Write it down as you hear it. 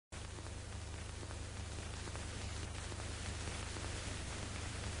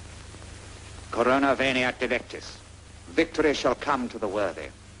Corona veniat dilectis. Victory shall come to the worthy.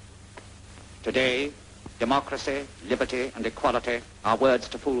 Today, democracy, liberty, and equality are words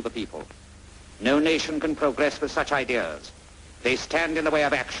to fool the people. No nation can progress with such ideas. They stand in the way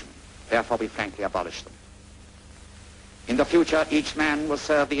of action. Therefore, we frankly abolish them. In the future, each man will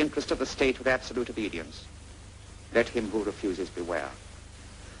serve the interest of the state with absolute obedience. Let him who refuses beware.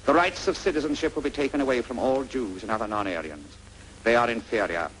 The rights of citizenship will be taken away from all Jews and other non-Aryans. They are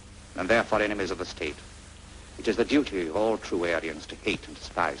inferior, and therefore enemies of the state. It is the duty of all true Aryans to hate and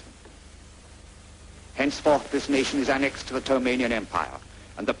despise them. Henceforth, this nation is annexed to the Tomanian Empire,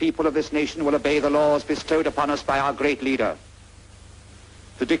 and the people of this nation will obey the laws bestowed upon us by our great leader,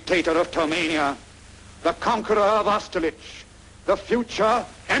 the dictator of Tomania, the conqueror of Austerlitz, the future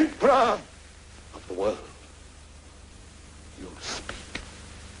emperor of the world. You speak.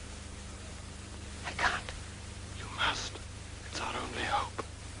 I can't. You must. It's our only hope.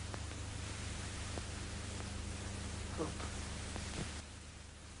 Hope.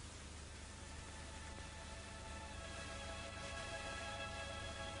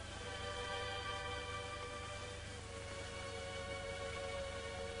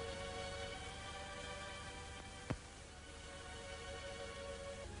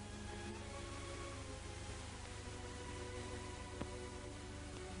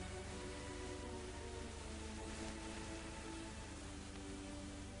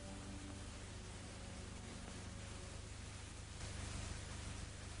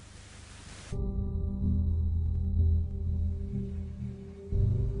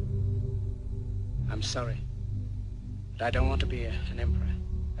 I'm sorry, but I don't want to be an emperor.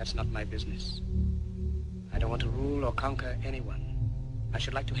 That's not my business. I don't want to rule or conquer anyone. I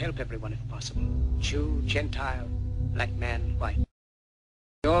should like to help everyone if possible. Jew, Gentile, black man, white.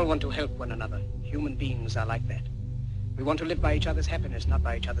 We all want to help one another. Human beings are like that. We want to live by each other's happiness, not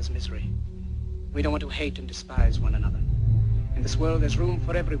by each other's misery. We don't want to hate and despise one another. In this world there's room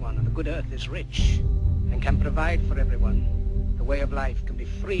for everyone, and the good earth is rich and can provide for everyone. The way of life can be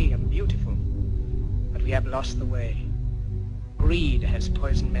free and beautiful. But we have lost the way. Greed has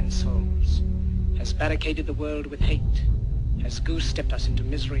poisoned men's souls, has barricaded the world with hate, has goose-stepped us into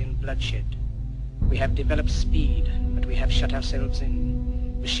misery and bloodshed. We have developed speed, but we have shut ourselves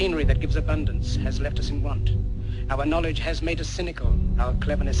in. Machinery that gives abundance has left us in want. Our knowledge has made us cynical, our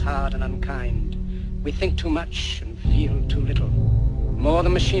cleverness hard and unkind. We think too much and feel too little. More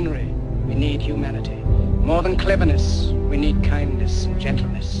than machinery, we need humanity. More than cleverness, we need kindness and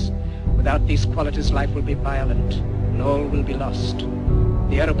gentleness. Without these qualities, life will be violent, and all will be lost.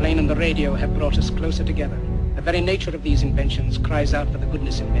 The aeroplane and the radio have brought us closer together. The very nature of these inventions cries out for the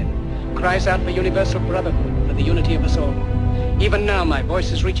goodness in men, cries out for universal brotherhood, for the unity of us all. Even now, my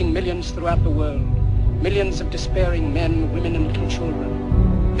voice is reaching millions throughout the world, millions of despairing men, women, and little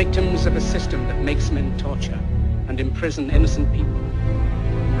children, victims of a system that makes men torture and imprison innocent people.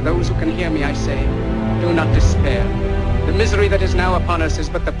 For those who can hear me, I say, do not despair. The misery that is now upon us is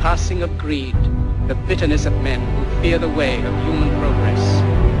but the passing of greed, the bitterness of men who fear the way of human progress.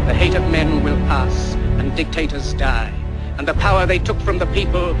 The hate of men will pass, and dictators die, and the power they took from the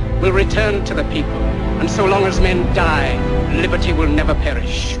people will return to the people, and so long as men die, liberty will never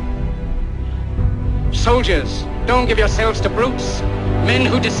perish. Soldiers, don't give yourselves to brutes, men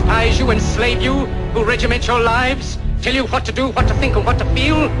who despise you, enslave you, who regiment your lives, tell you what to do, what to think, and what to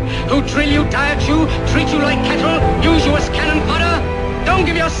feel, who drill you, diet you, treat you like cattle, use you as cannon fodder. Don't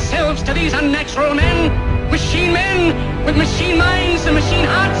give yourselves to these unnatural men, machine men with machine minds and machine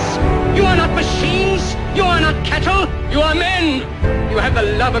hearts. You are not machines, you are not cattle, you are men. You have the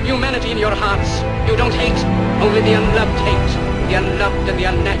love of humanity in your hearts. You don't hate, only the unloved hate, the unloved and the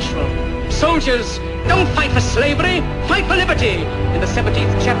unnatural. Soldiers, don't fight for slavery, fight for liberty. In the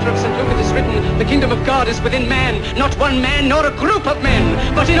 17th chapter of St. Luke it is written, the kingdom of God is within man, not one man nor a group of men,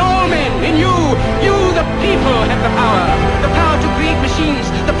 but in all men, in you. You, the people, have the power to create machines,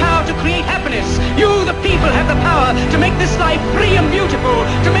 the power to create happiness. You, the people, have the power to make this life free and beautiful,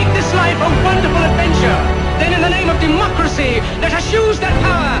 to make this life a wonderful adventure. Then in the name of democracy, let us use that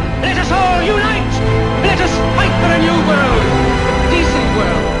power. Let us all unite. Let us fight for a new world, a decent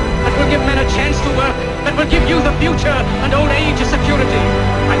world, that will give men a chance to work, that will give you the future and old age a security.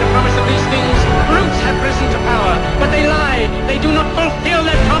 By the promise of these things, brutes have risen to power, but they lie. They do not fulfill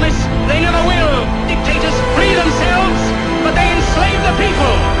that promise. They never will. Dictators free themselves, but they enslave the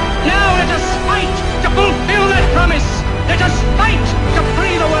people. Now let us fight to fulfill that promise. Let us fight to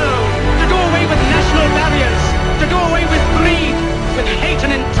free the world, to do away with national barriers, to do away with greed, with hate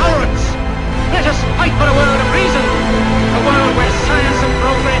and intolerance. Let us fight for a world of reason, a world where science and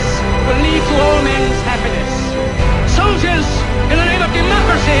progress will lead to all men's happiness. Soldiers, in the name of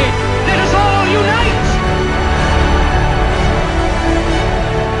democracy, let us all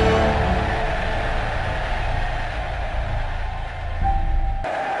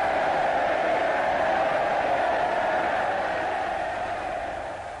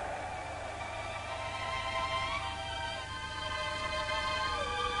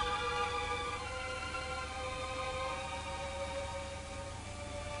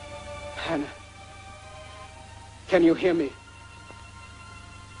Hannah, can you hear me?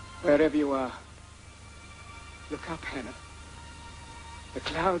 Wherever you are, look up, Hannah. The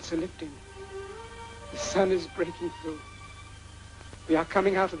clouds are lifting. The sun is breaking through. We are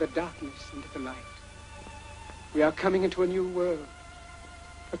coming out of the darkness into the light. We are coming into a new world,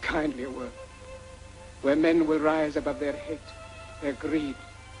 a kindlier world, where men will rise above their hate, their greed,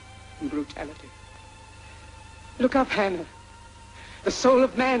 and brutality. Look up, Hannah. The soul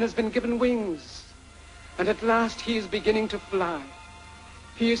of man has been given wings, and at last he is beginning to fly.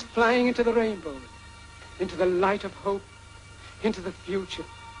 He is flying into the rainbow, into the light of hope, into the future,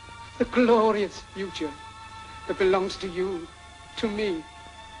 the glorious future that belongs to you, to me,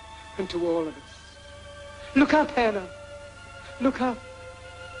 and to all of us. Look up, Hannah. Look up.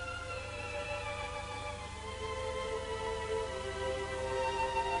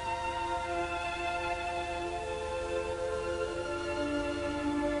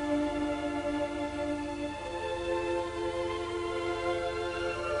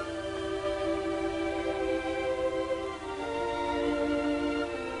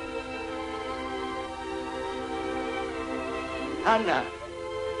 Hannah,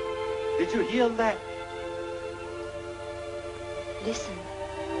 did you hear that? Listen.